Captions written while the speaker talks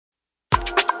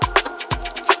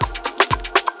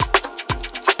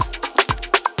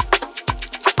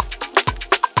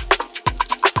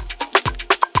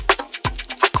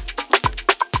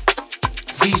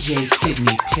DJ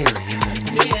Sydney Perry in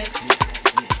the mix.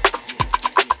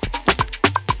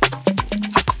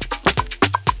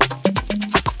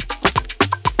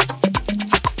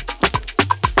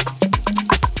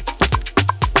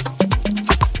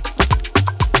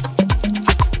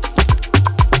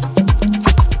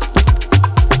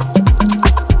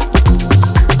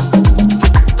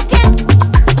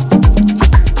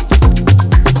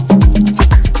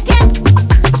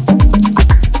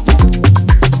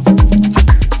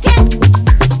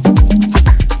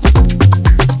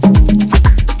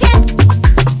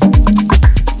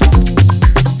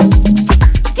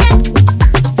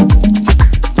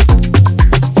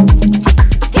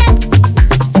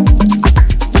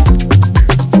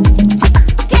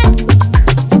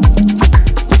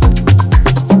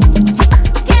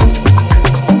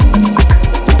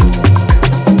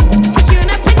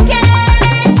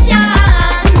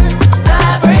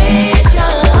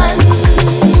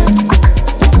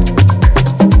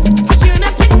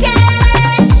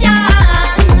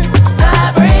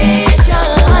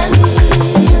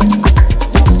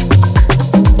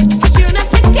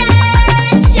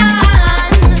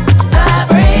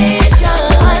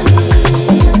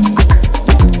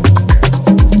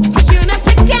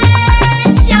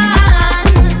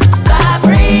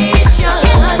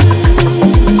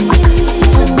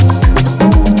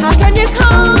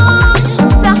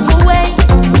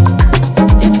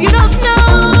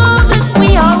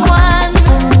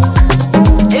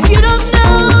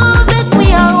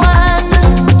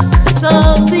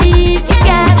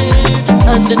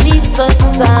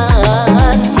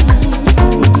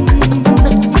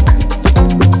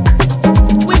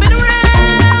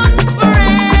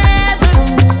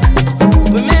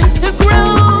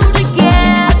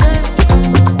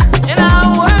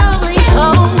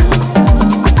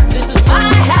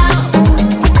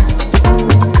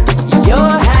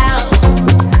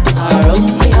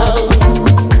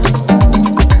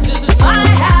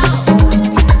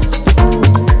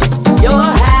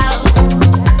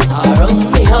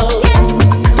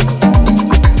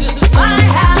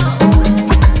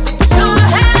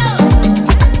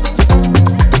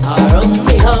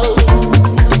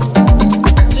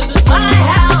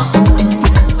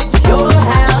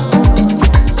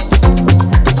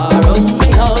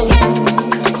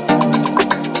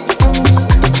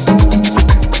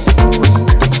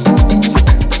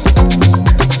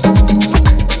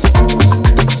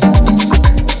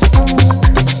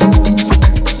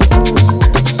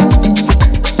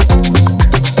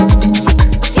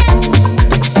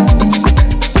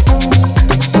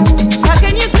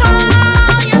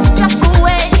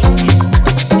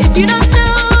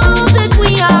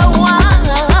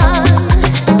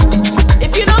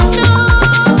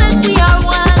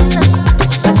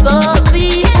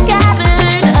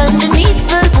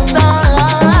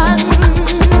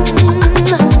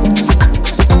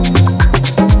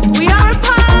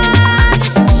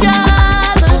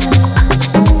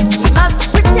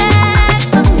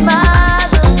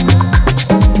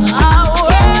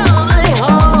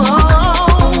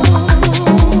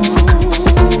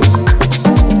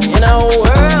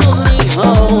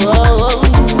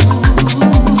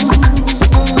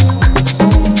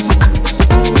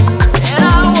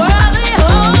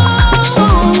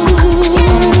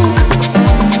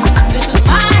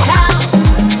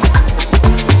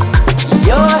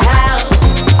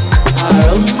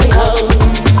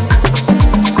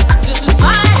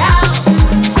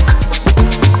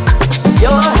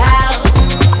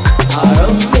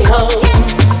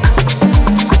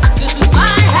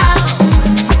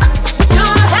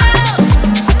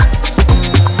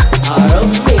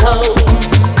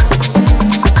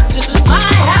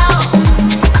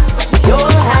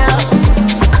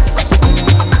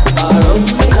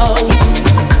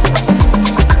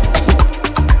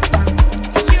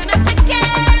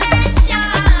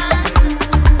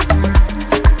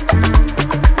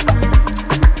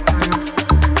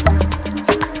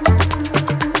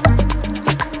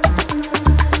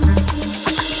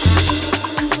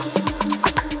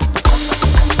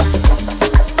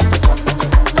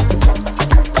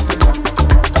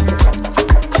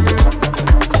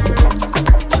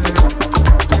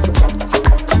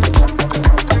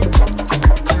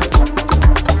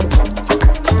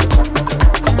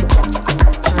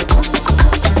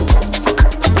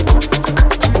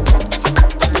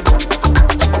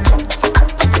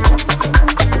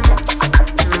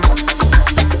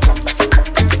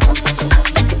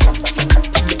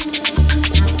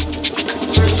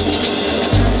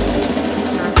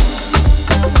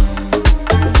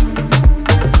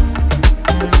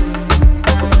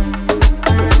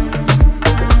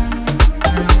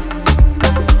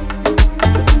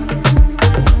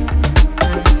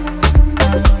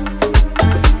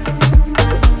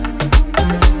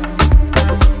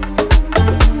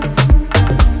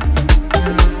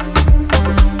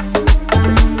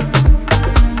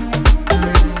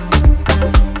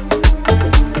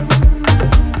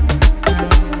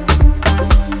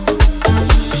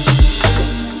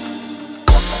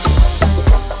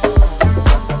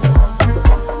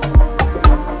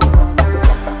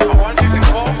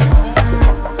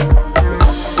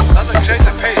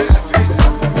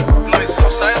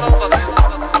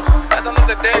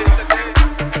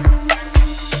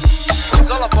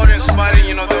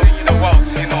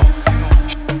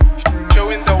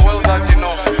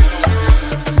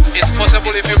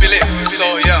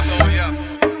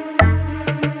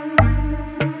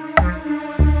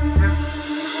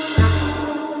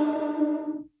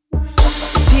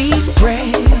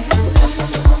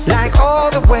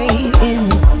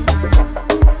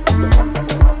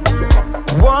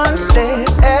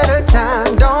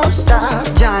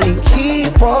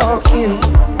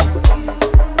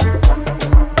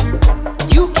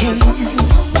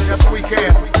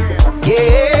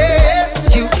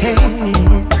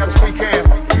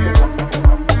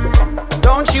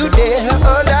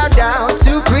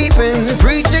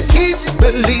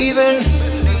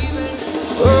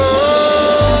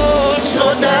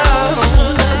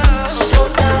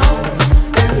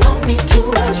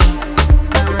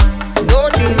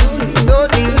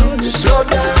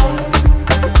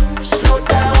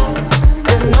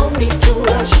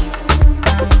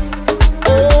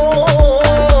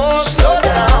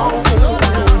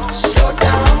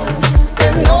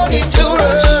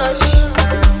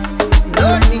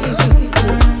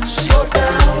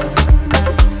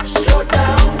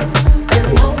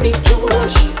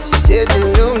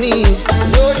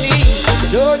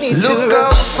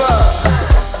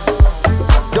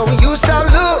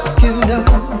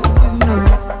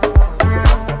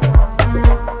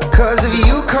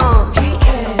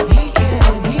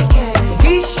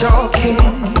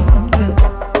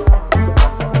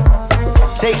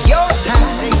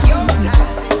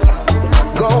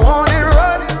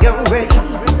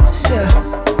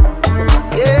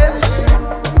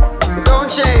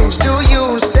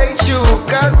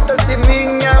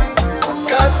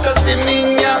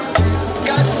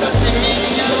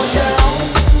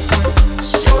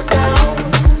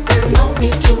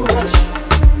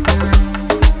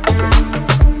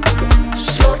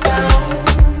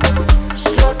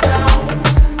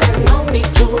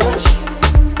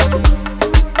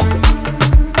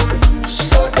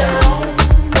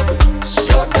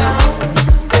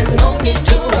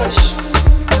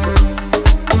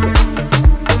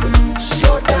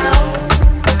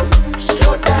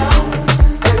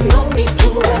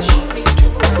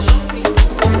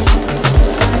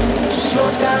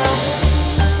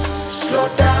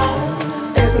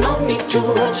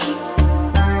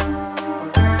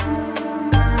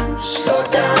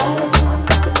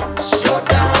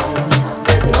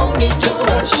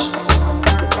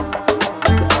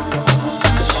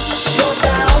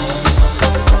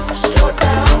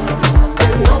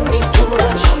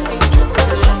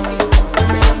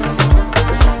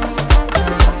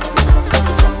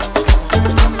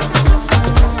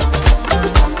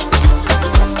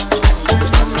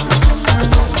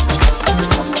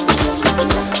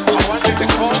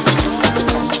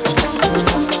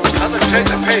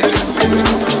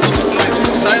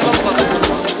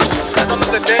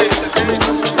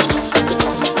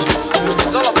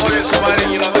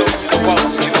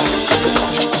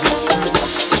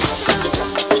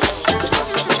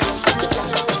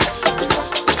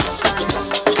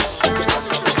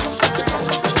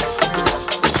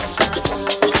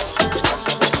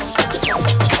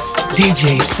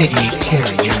 DJ Sidney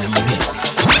Perry in the mix.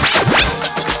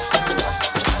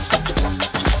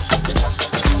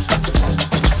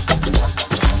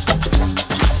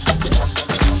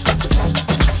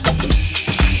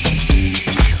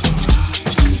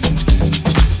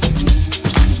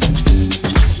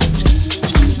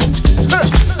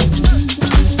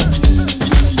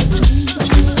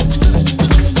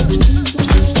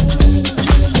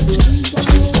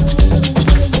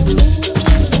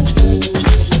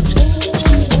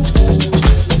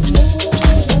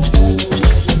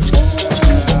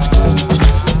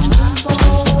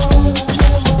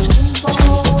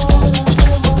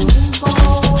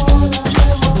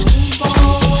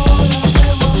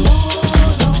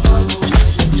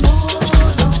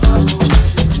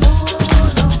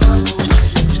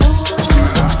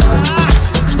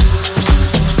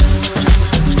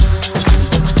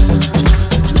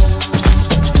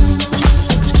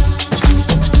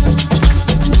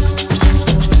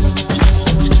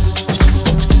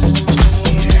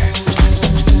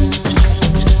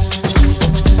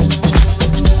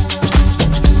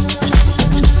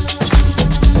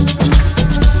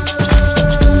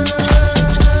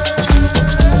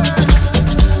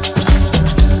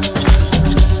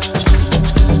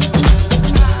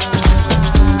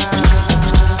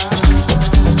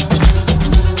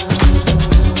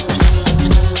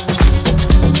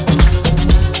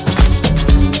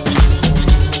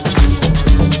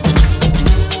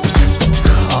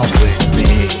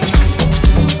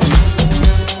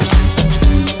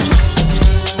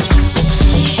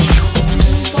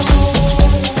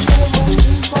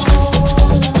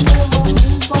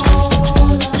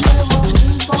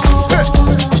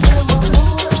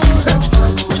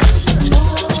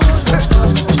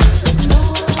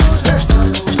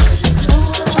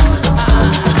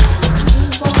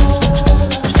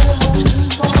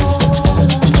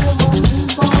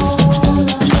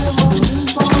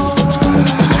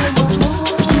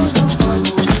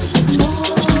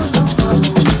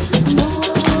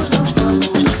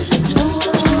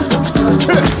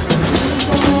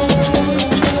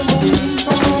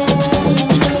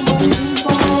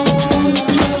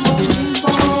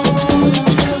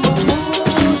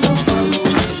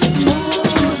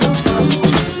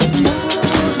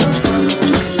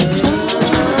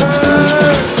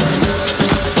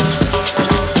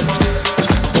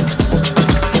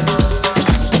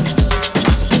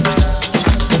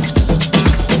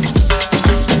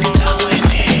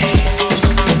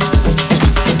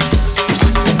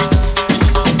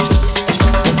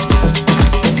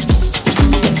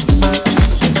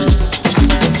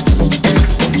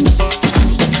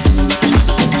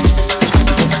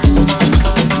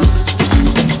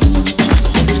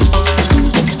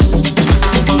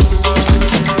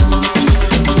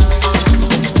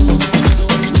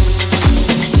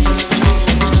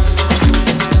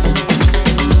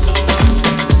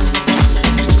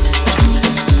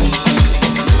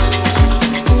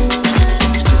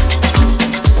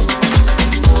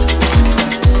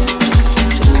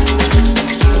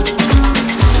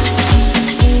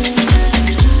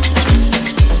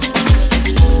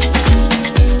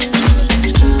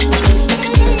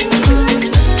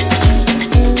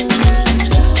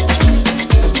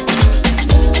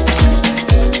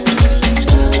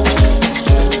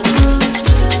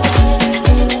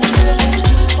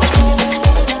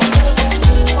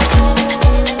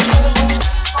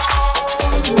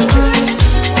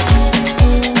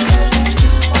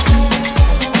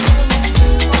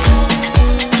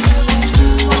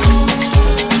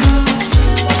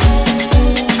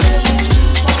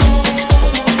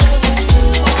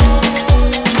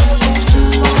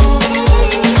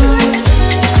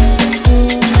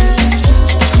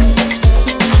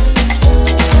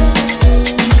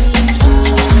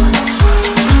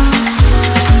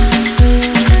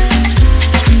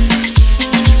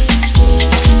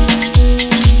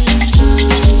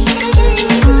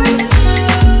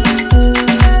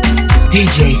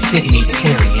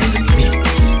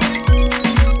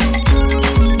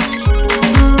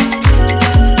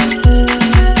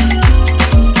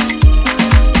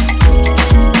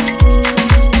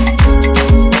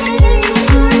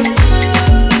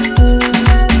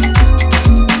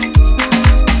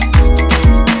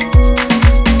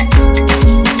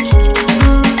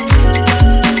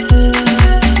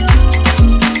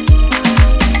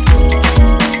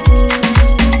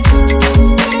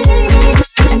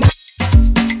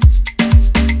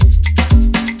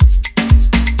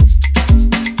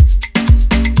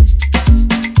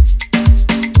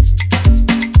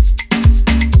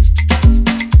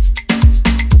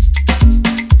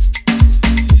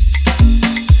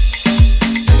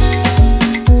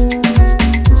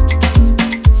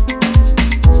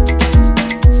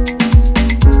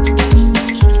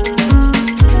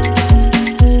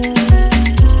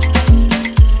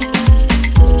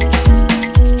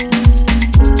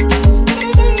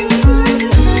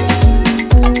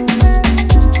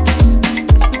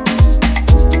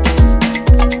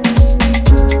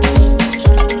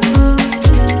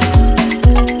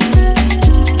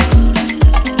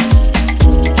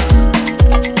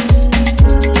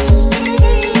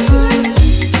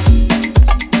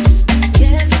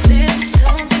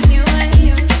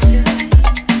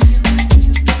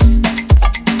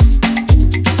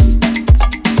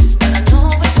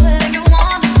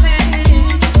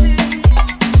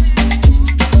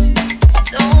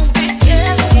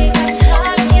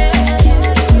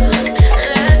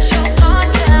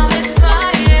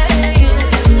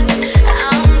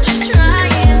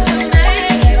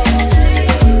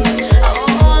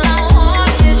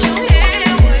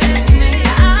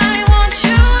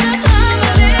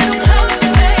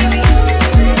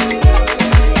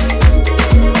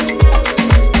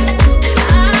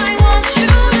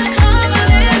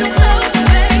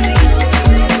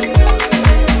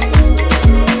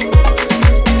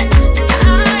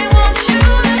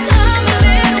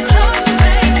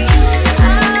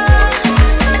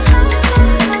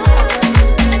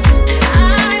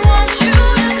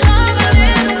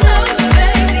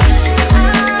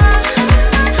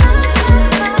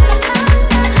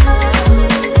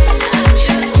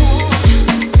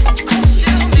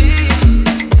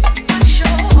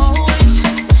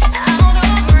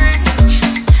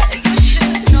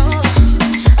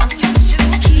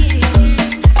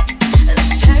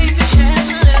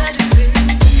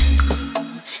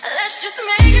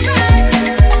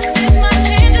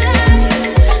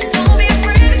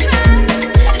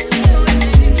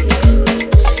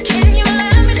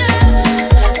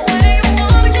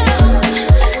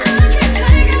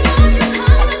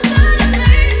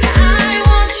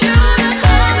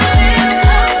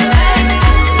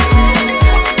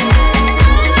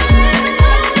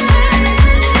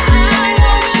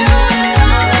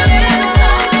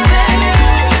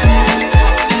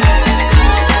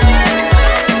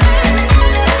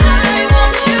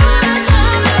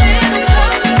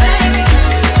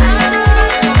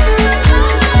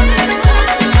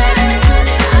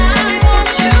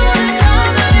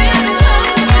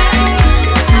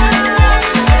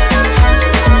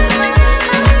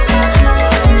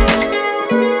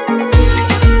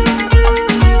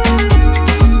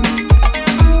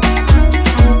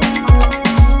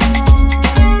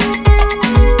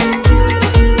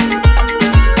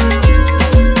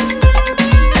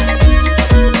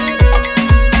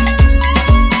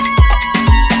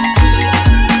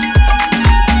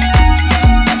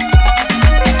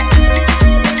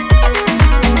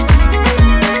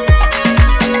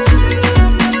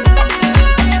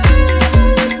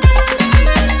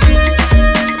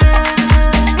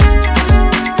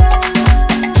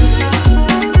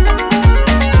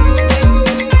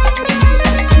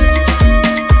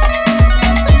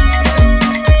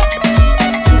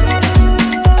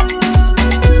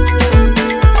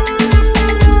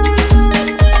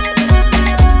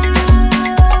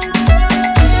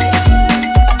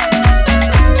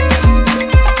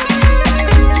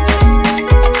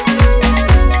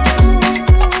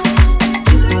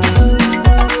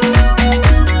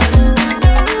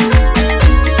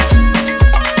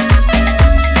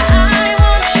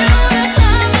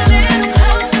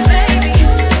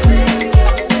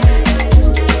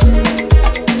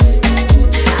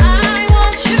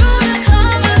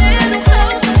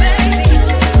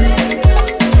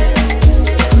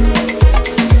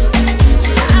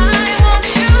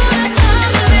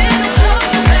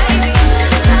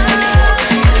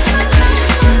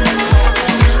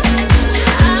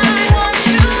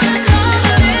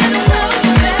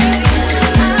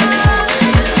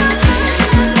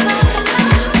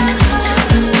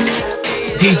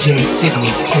 DJ Sydney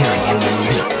Perry in the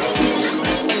mix.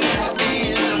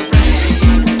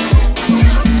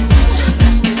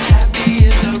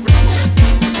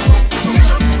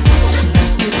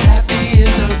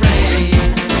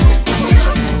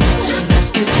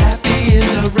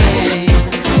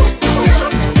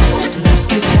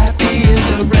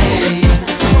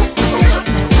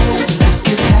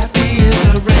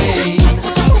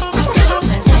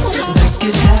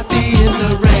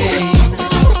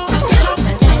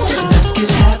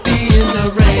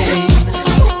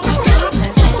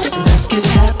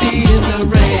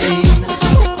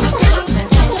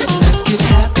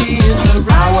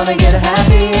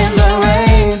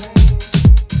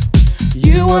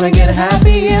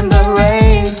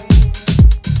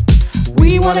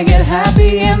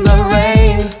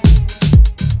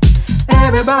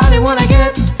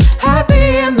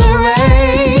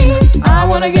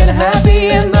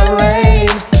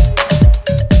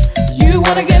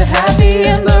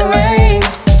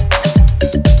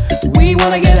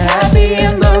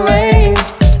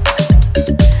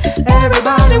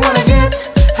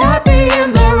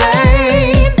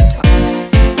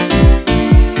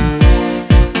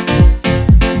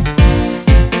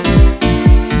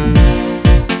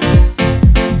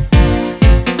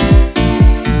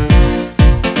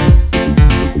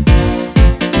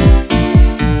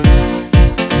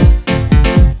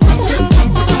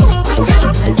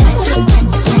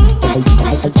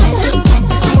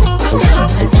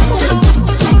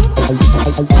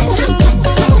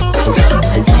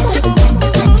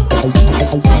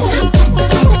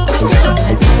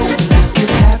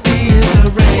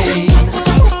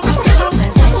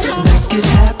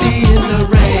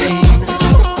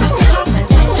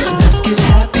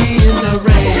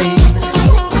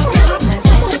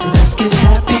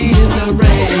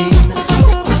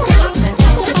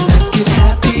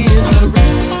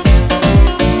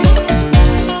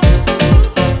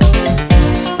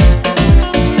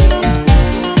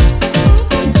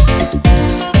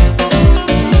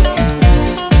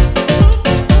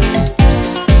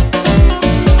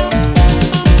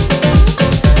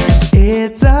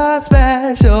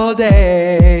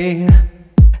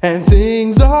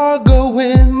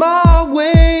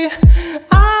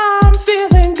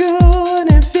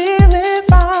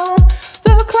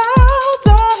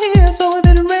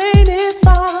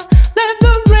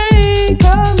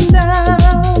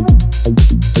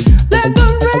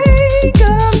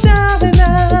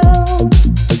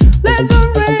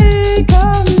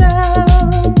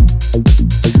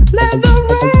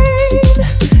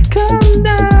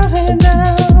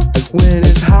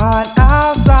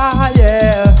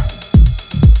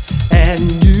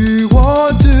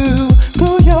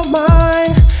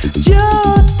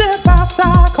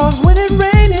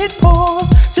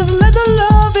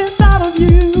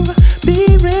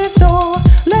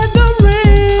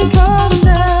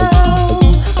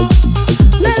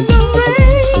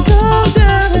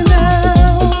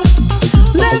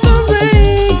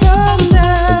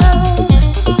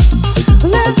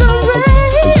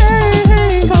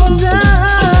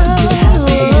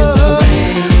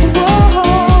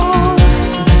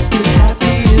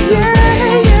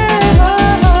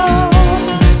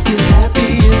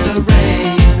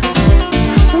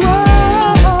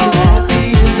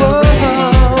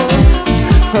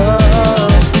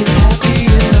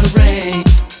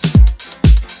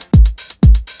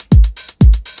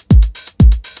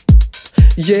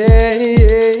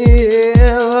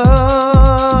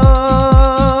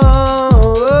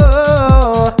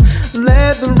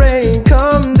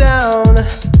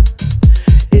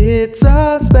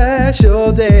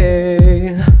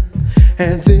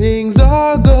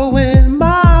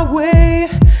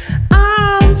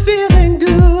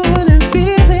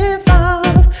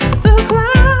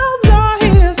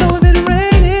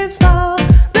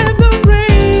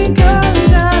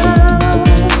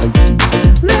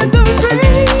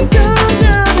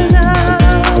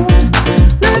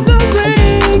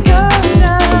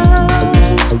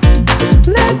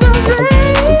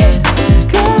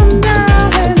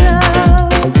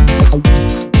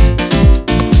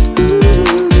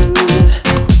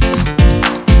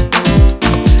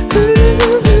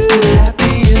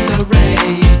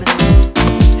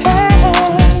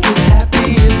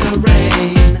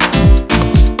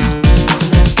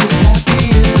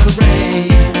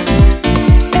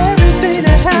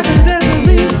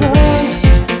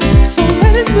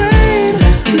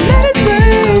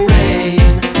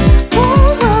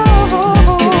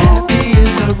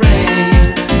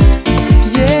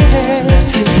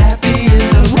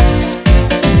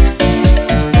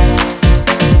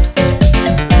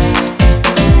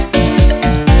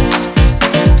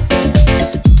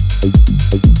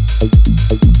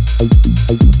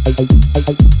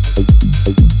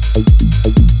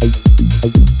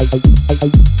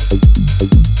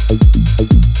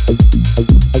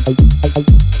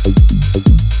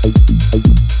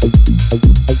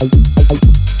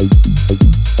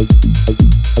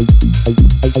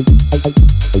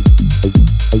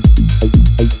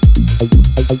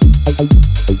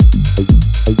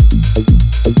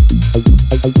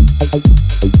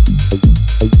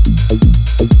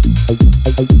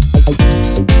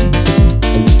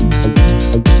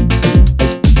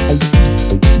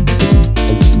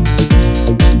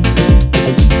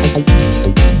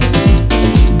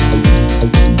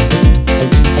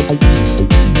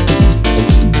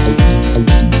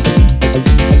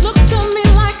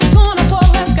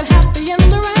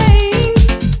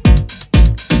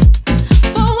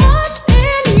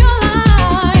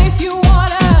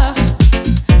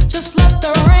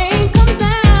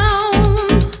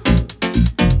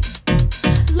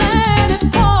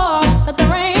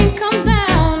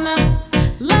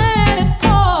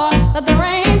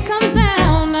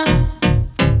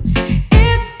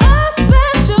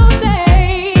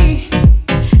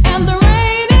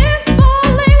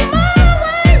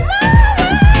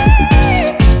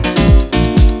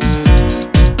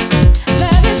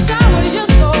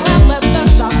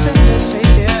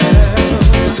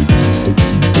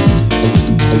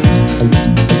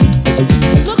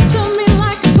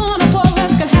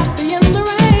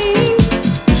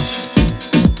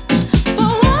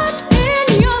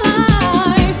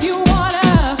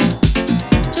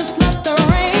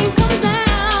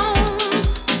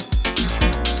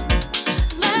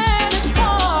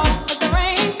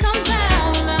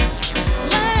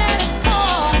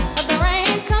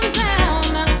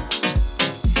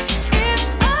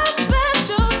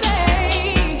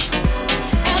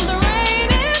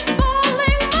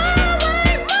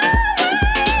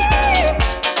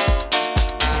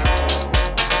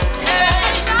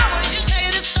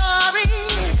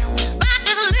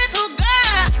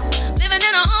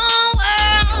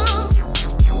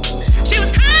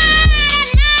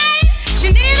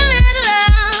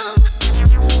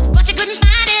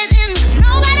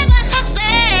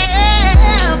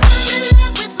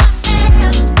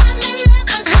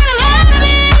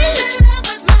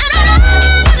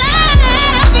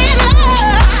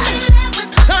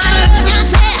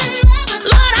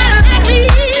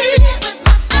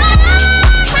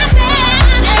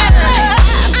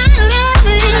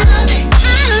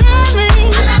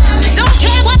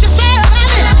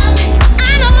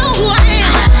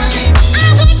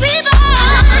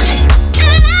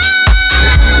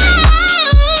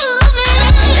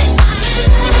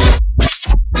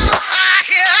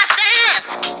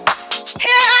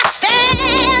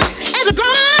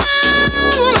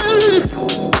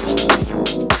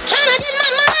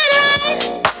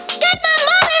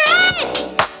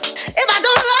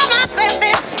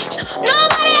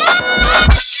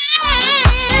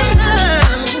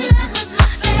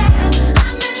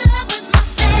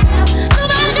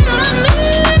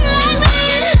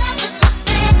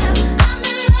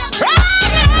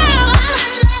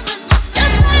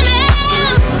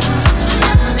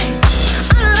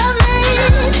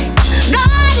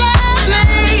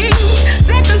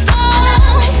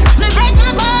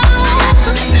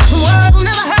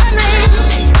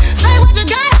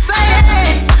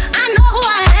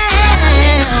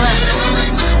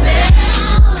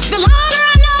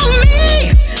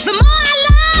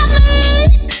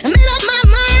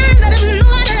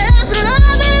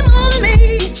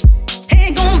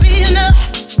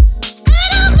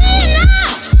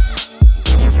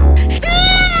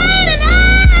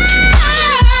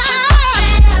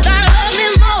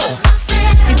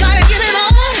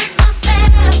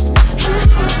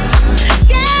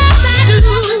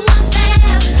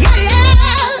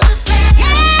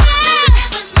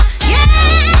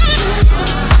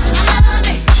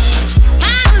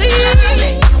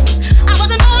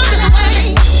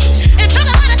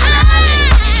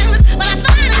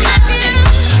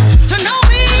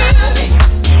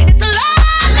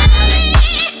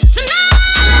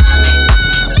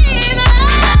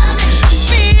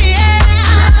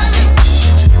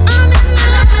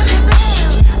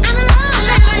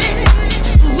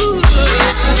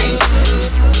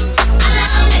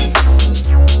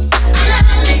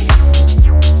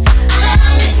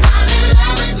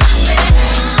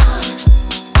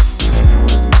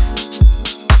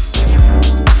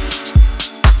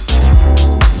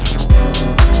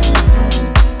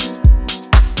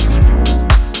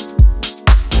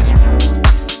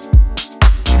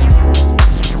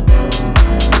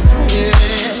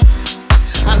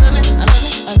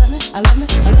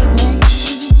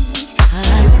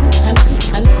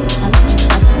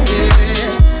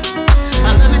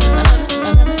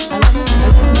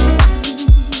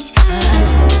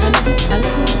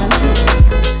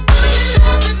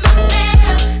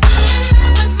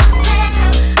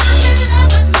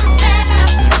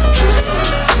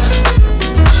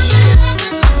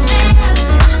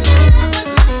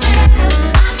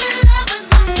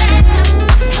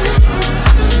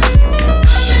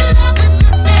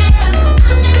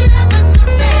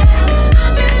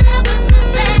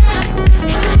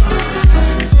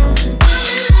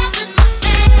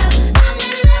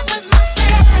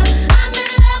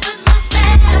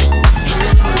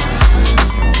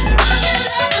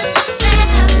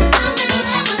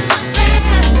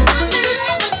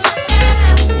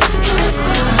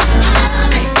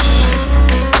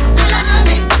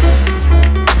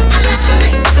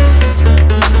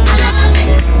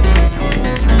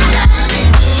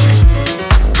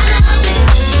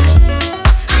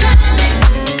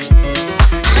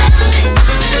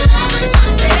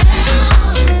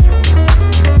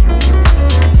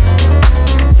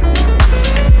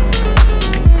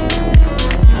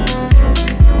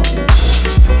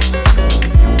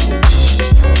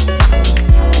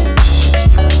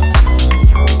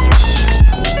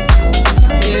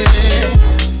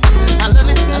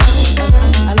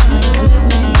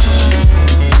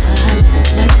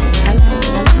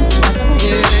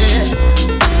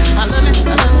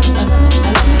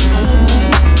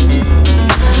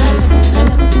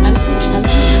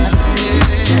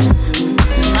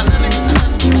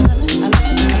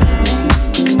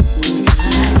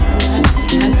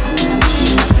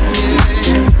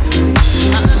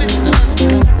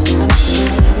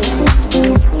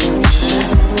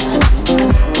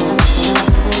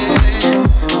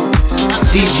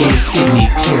 DJ Sydney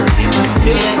Perry in the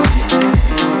mix.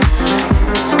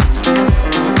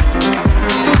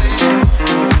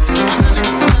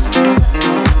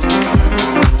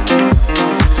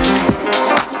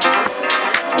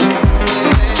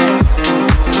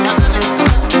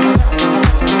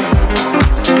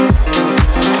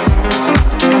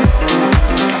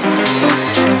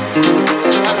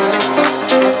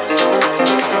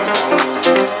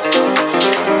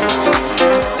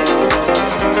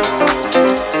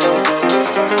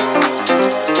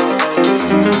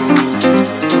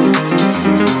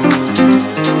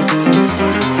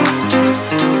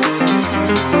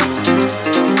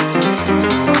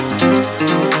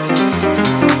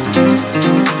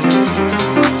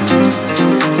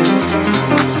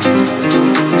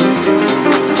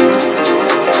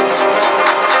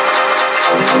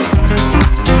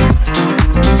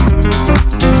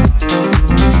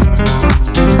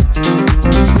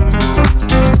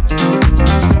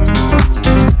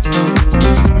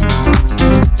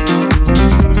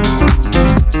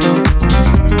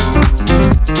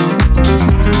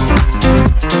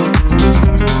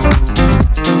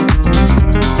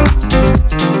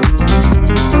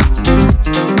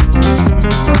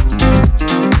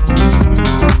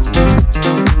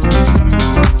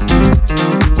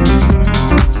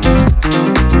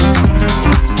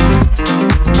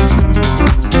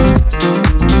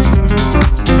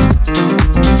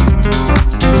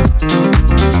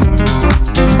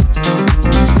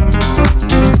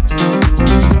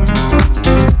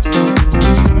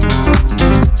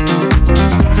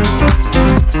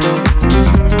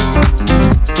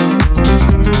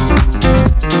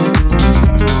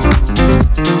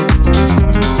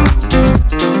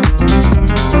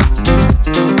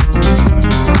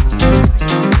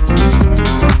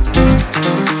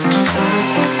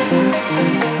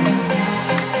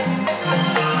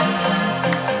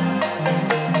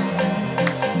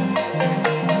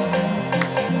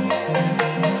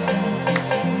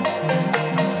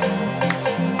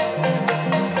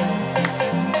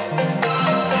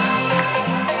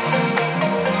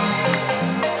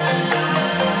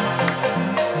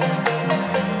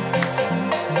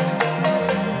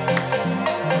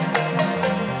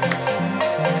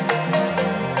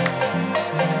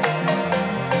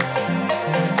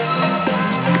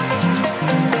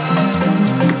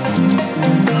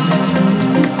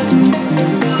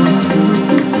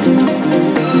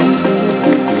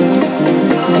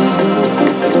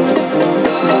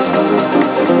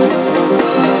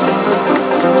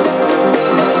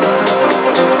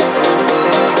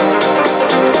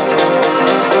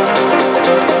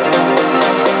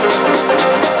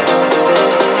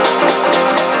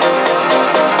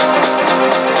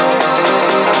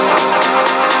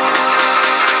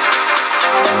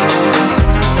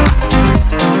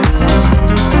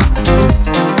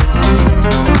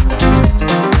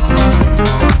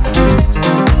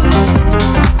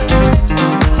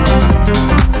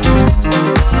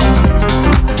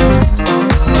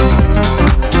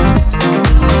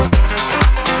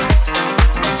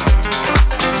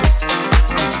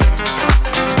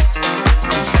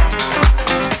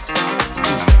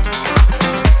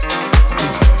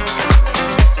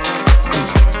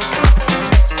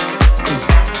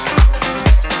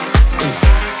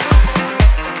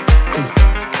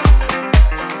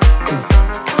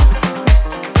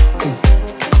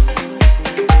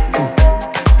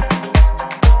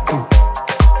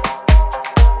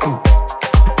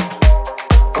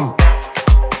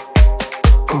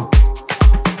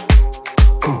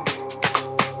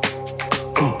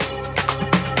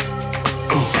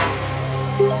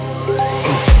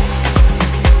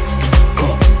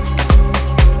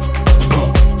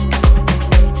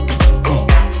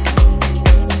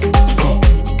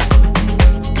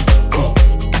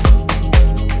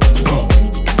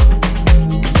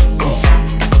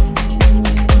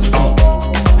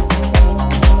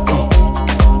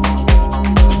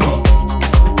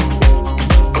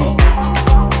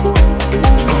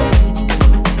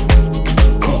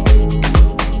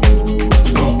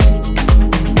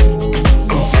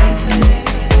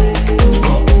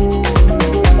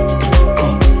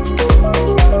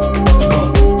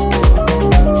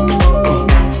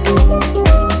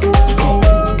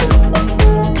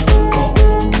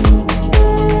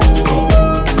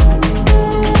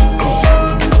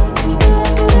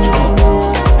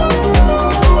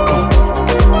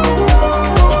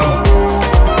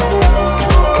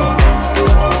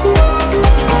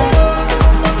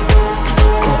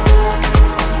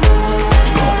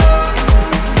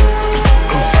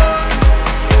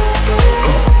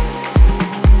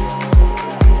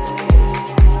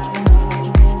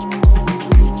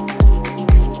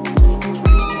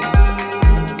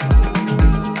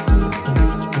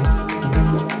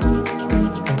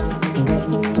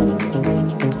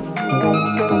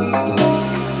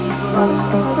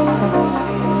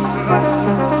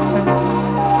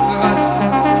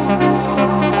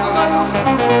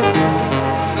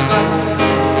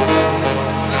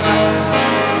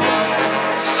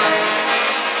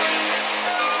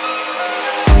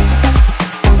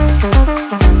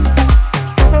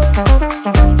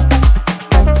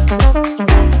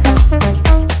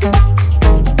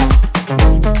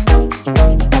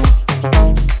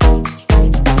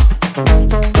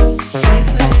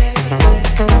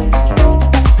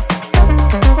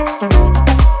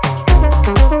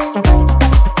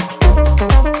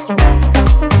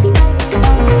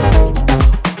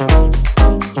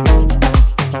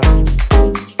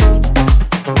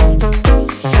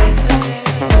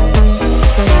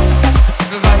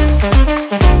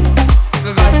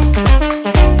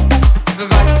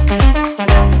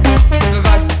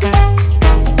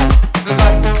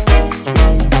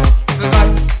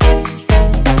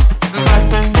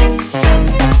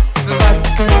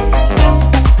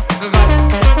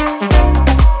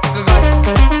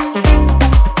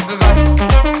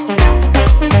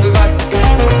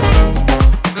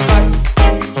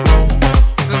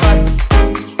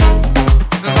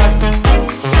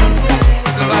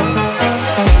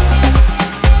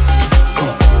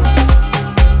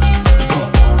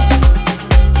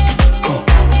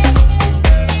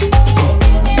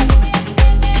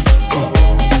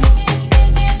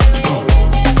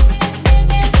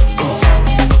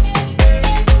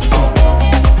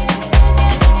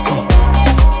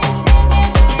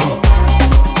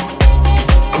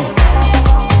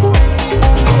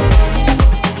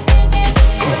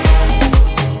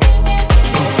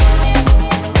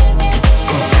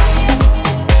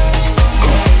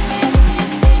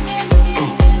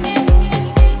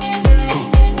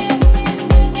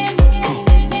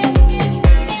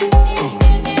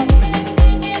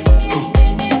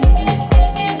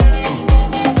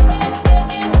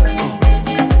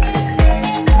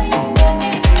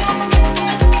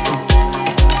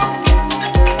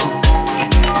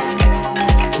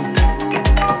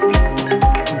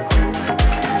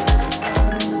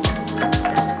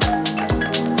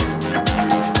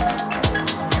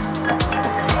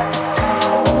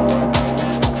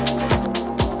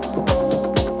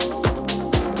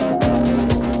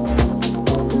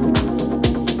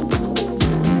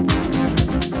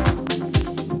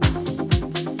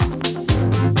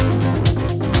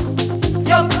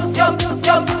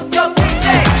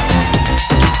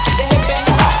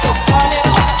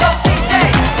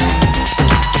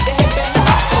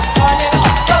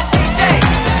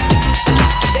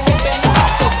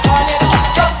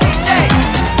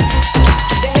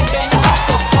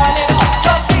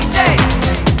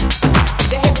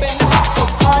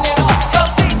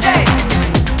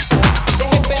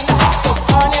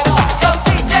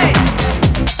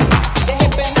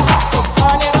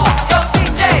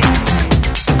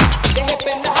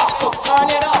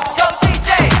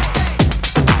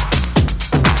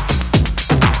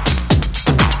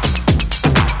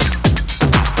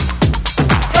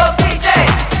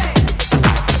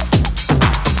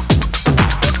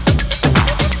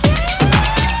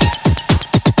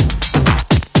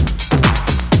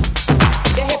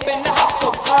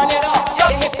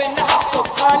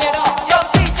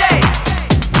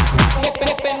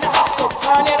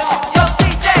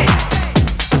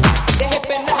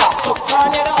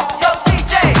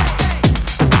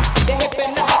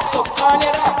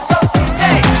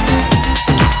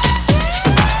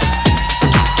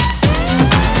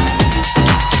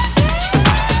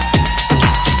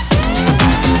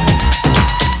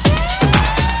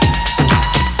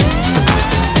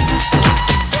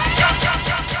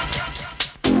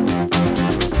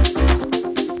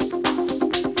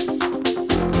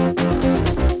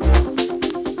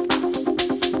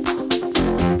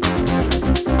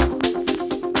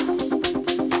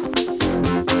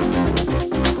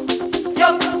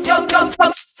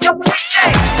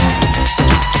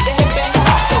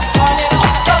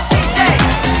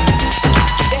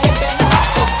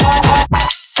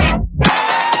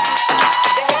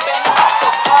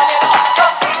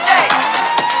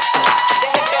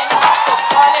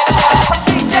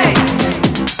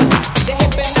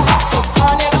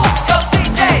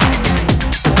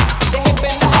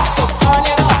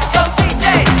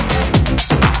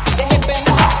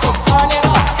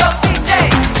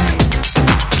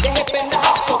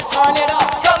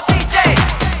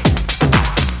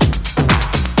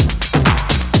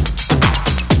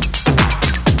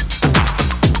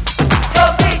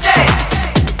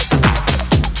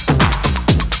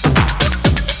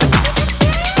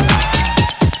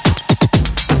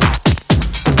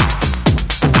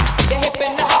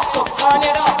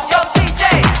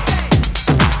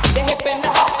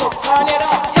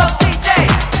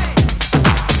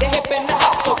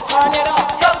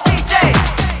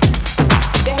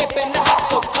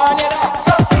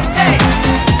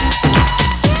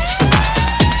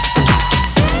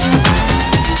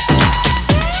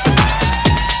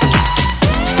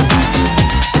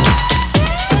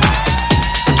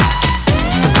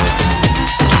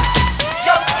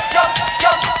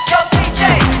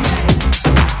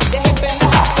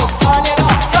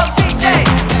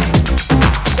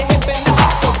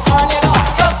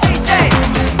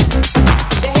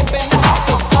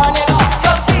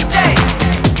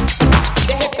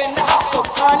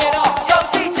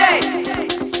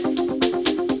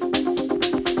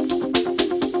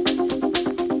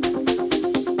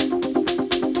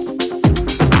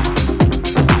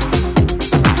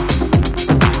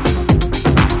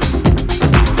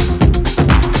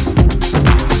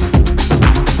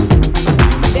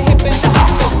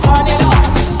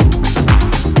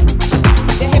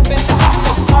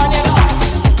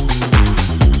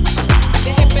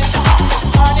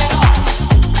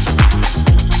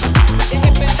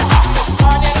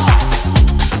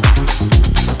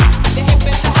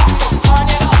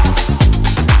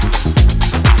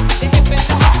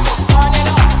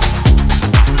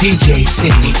 DJ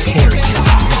Sidney Perry in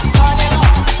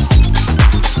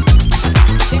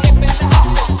the mix.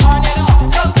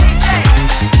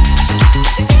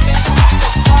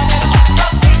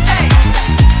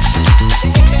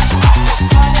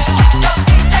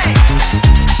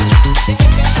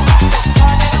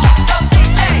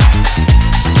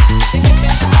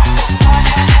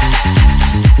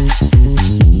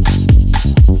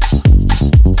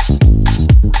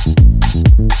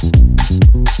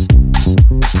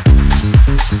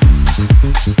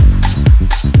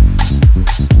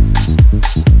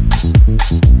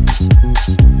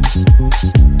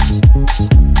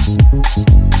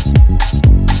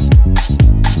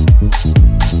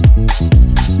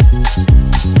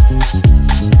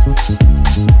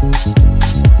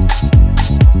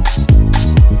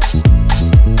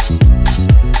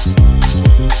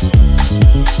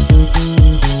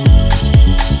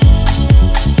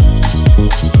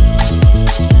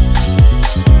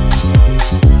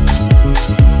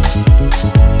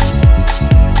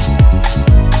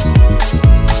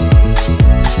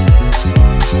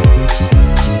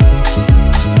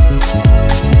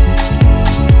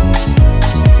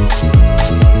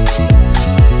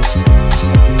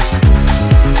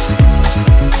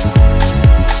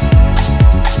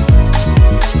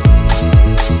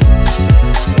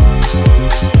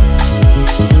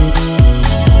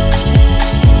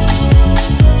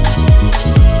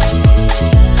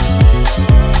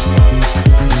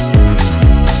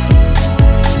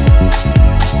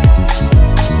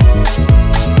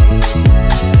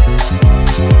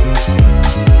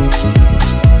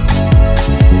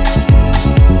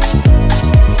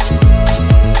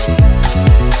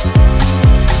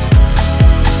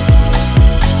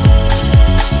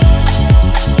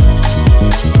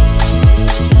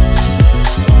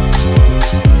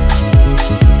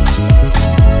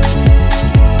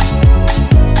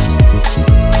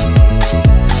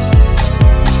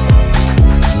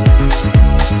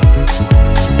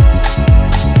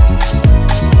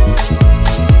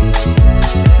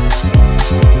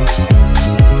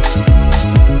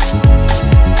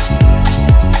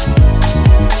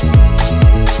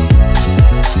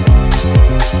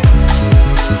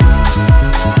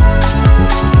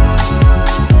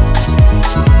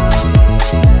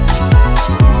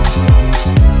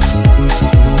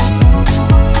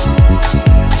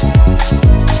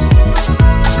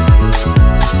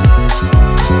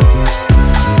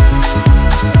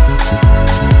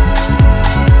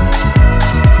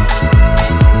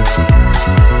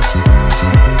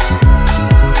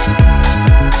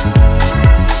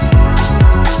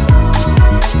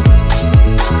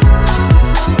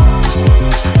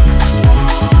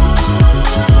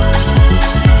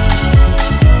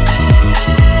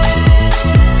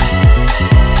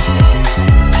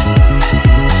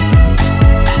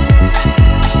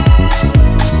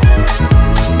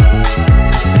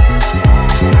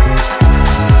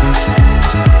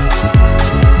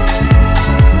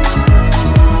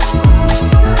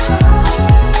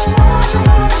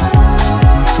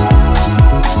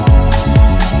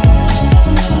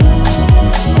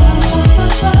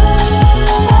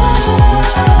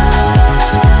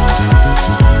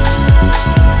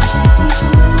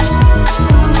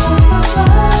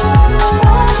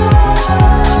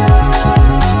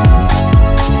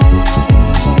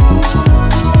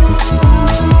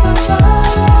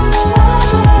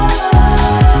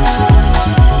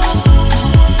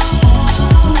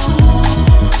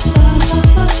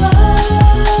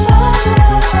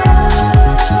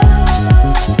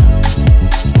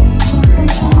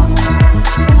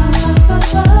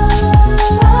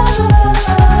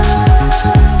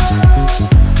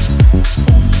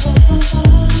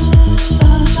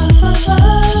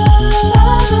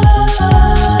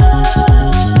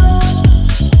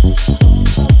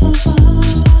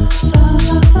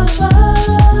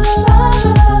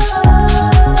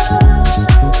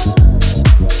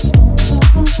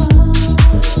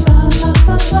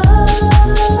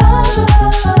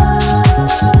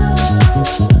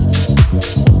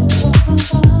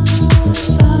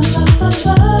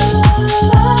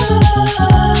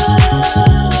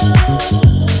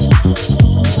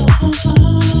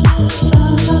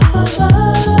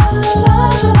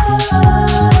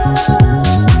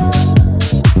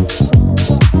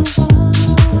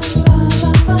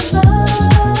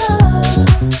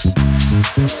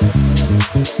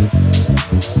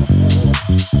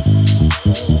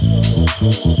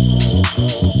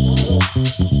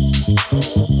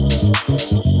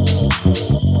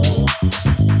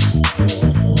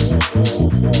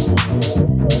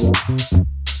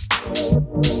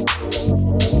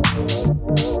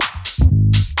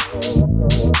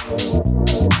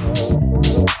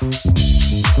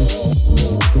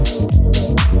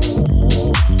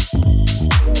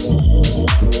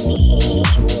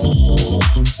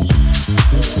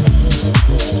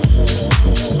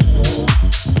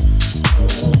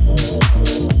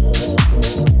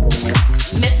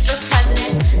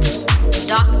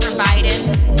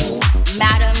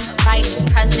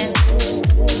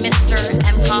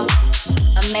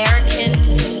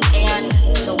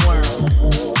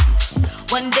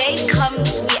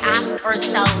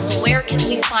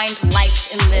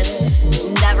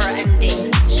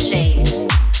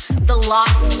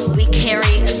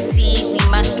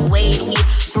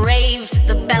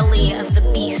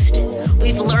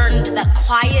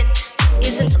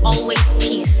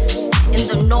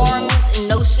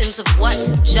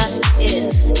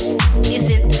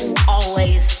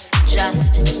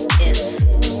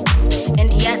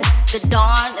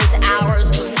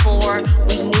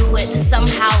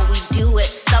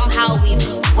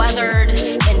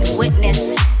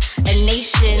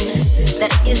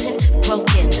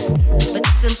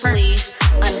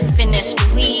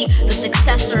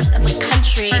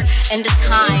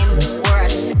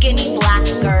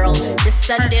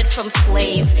 From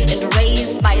slaves and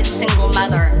raised by a single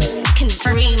mother can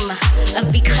dream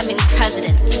of becoming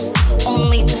president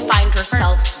only to find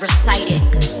herself reciting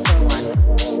for one.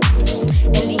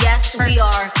 And yes, we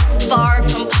are far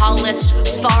from polished,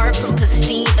 far from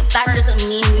pristine, but that doesn't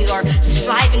mean we are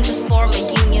striving to form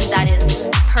a union that is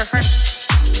perfect.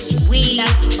 We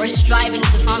are striving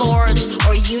to forge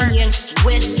our union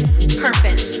with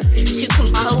purpose, to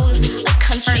compose a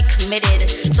country committed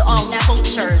to all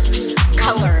cultures,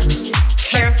 colors,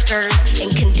 characters,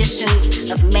 and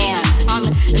conditions of man.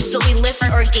 And so we lift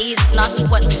our gaze not to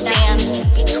what stands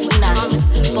between us,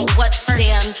 but what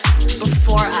stands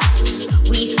before us.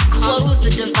 We close the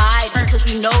divide because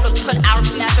we know to put our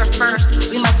future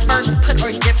first. We must first put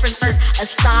our differences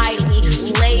aside. We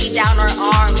lay down our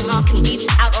arms. We can reach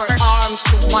out our arms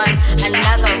to one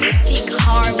another. We seek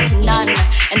harm to none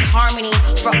and harmony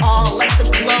for all, like the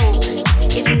globe.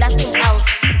 If nothing else,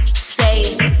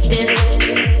 say this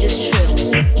is true.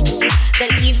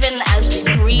 That even as we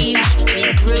grieved, we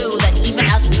grew. That even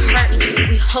as we hurt,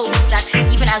 we hoped. That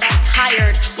even as we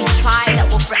tired, we tried. That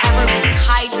we'll forever be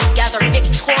tied together,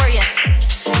 victorious.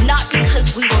 Not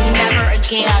because we will never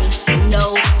again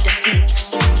know defeat,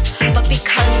 but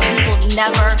because we will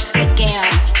never again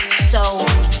sow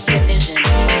division.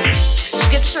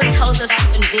 Scripture tells us to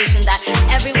envision that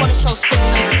everyone shall sit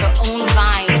under their own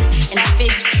vine and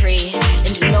fig tree,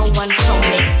 and no one shall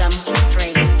make them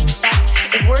afraid.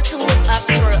 If we're to live up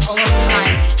to our own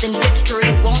time, then victory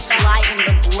won't lie in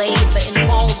the blade, but in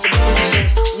all the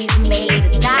bridges we've made.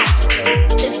 That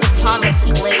is the promised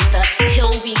glade, the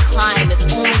hill we climb, if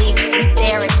only we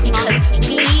dare it. Because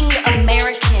being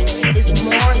American is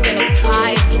more than a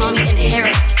pride we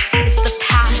inherit. It's the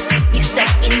past we step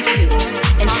into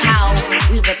and how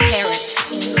we repair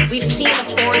it. We've seen a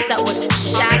force that would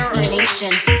shatter our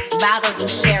nation rather than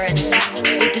share it.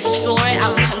 Would destroy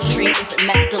our country if it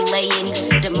meant delaying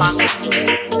democracy.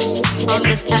 And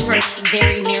this effort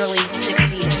very nearly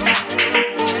succeeded.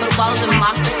 But while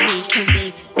democracy can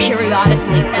be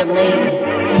periodically delayed,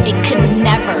 it can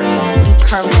never be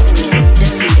permanently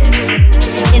defeated.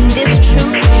 In this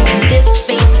truth, in this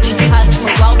faith we trust,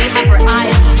 for while we have our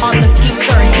eyes on the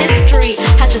future, history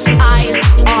has its eyes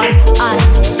on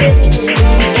us. This is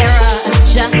the era of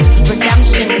just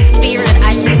redemption. We feared an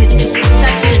identity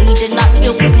conception. We did not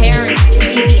feel prepared to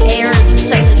be the heirs of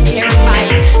such a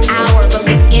terrifying hour, but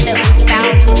within it we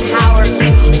found the power to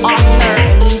author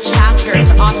a new chapter,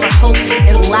 to offer hope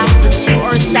and laughter to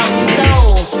ourselves.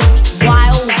 So,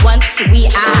 while once we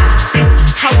asked,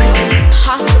 how could we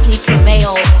possibly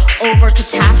prevail over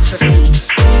catastrophe?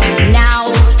 Now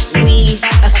we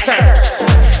assert,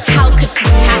 how could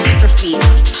catastrophe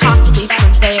possibly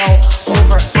prevail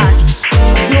over us?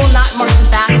 We will not march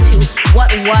back to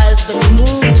what was, but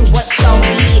move to what shall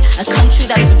be. A country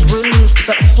that is bruised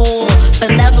but whole,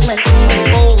 benevolent,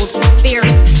 bold,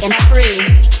 fierce, and free.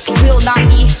 We will not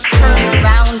be turned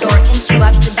around or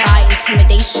interrupted by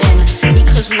intimidation,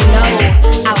 because we know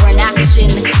our inaction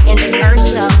and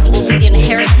inertia will be the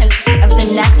inheritance of the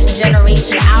next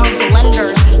generation. Our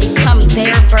blunders become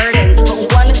their burdens, but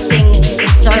one thing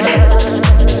is certain: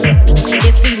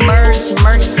 if we merge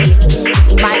mercy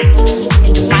with might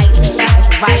and might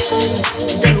with right,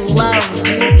 then love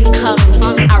becomes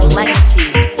our legacy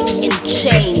and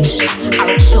change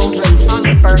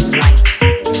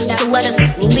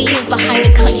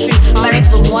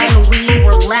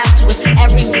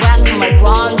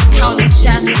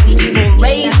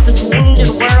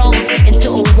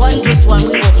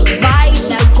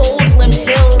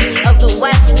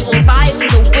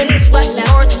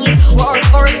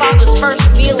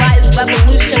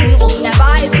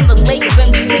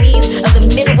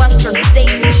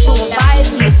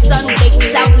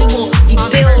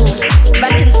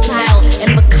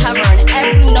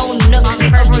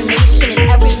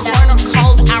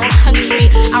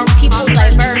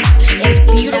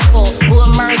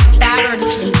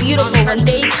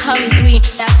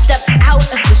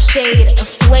shade,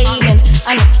 aflame and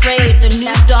unafraid. The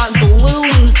new dawn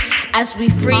blooms as we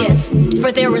free it.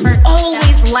 For there is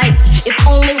always light, if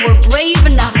only we're brave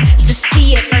enough to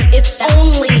see it. If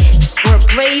only we're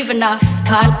brave enough,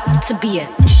 God, to be it.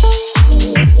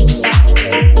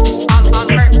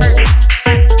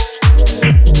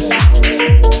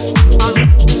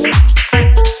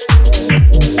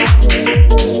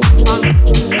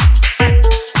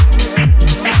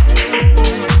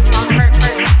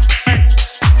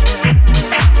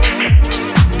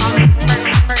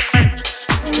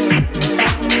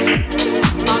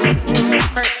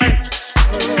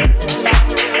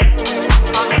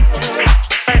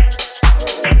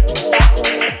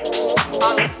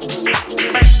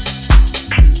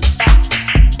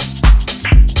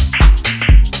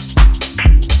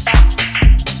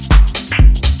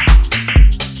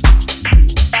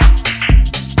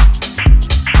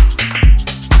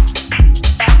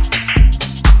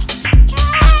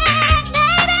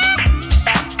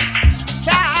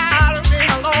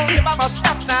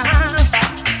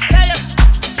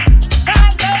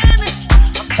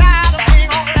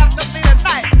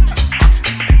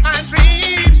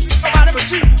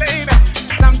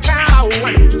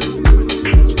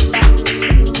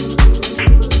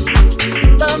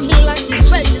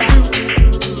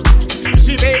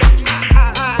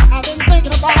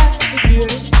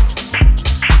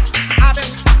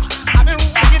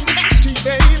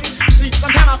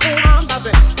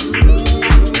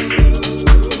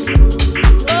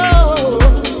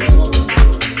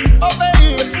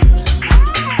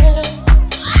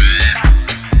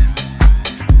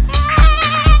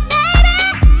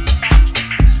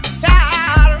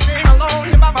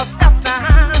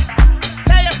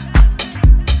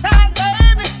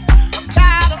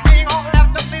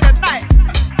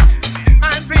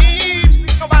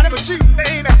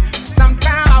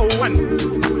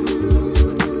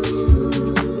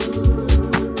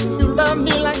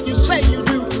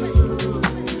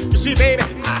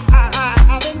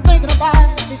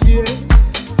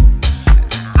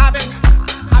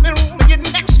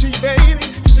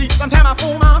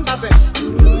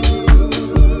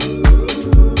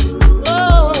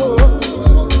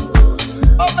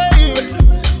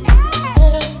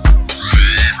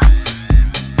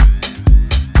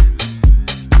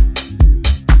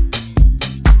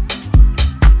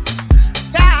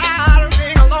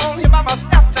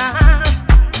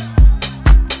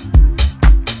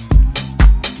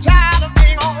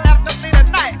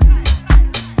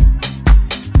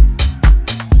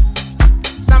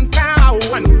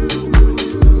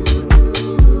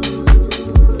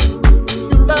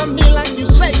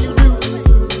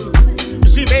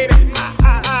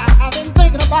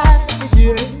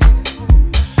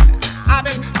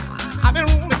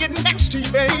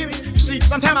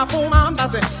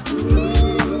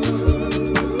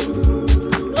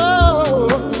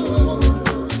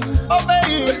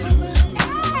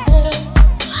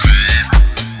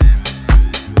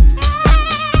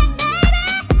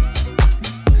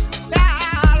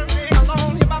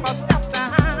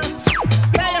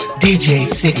 DJ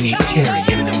Sidney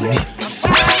Perry in the mix.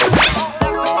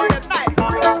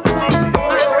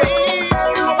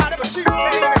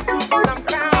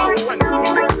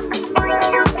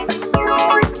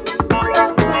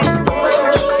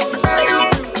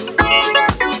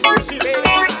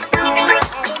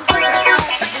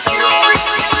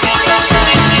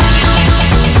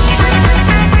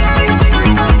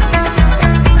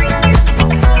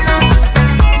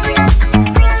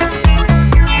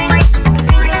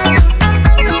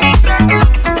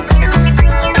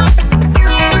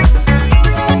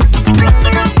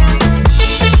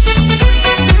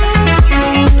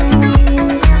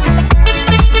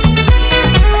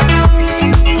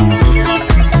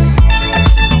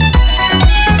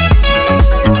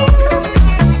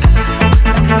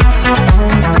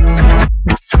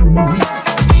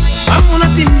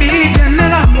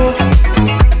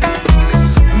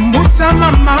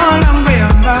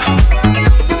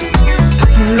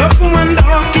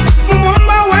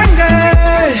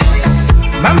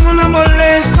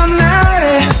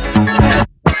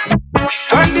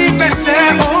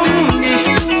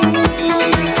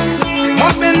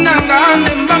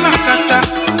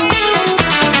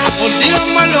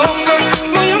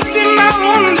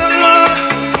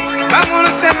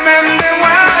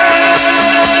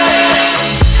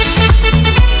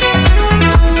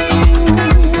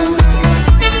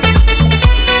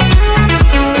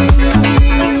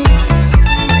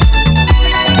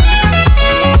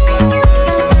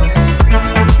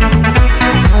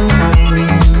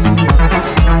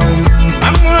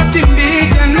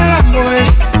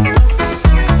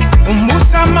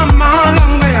 Umbusa mama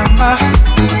langwe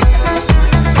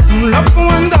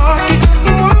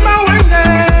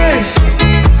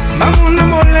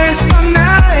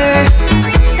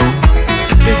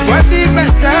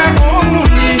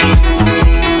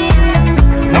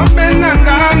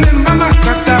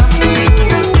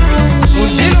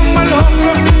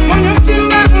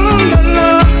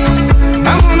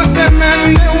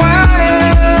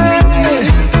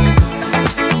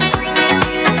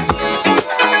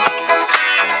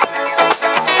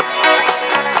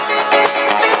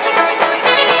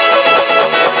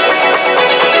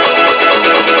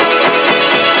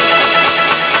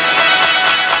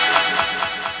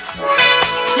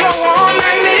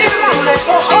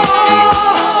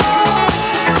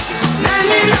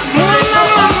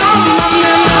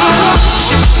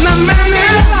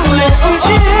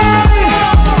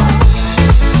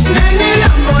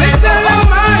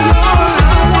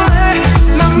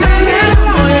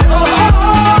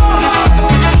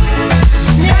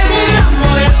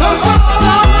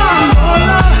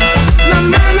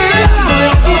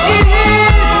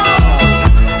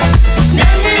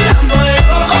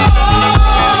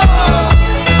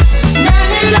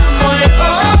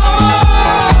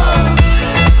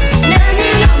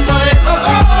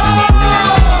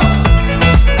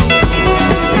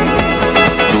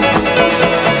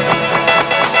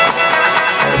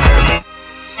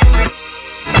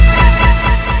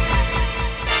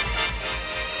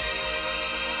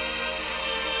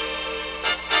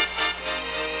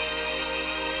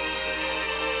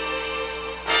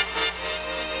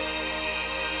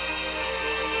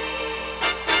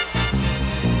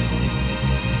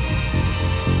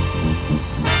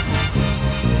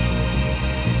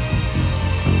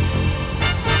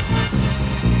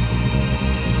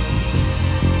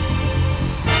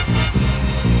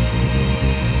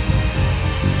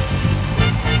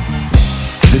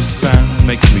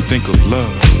think of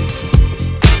love,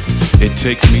 it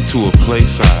takes me to a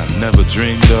place I never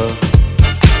dreamed of.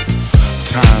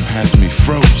 Time has me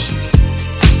frozen.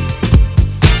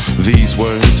 These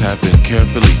words have been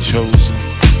carefully chosen.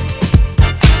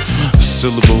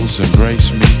 Syllables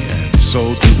embrace me and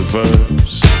soul through the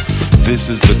verbs. This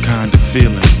is the kind of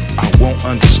feeling I won't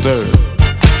undisturb.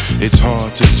 It's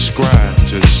hard to describe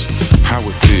just how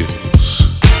it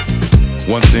feels.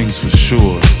 One thing's for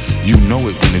sure, you know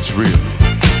it when it's real.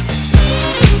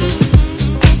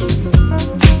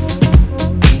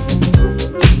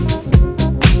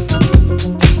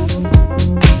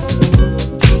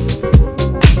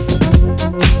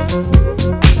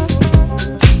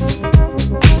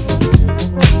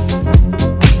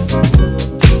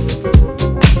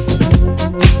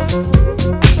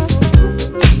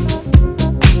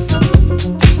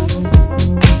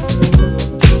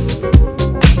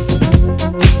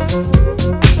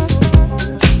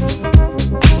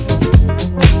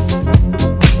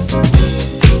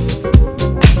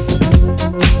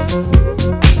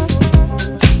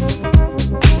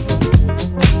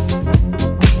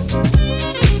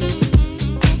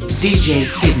 DJ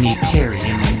Sydney Perry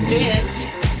in the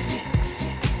mix.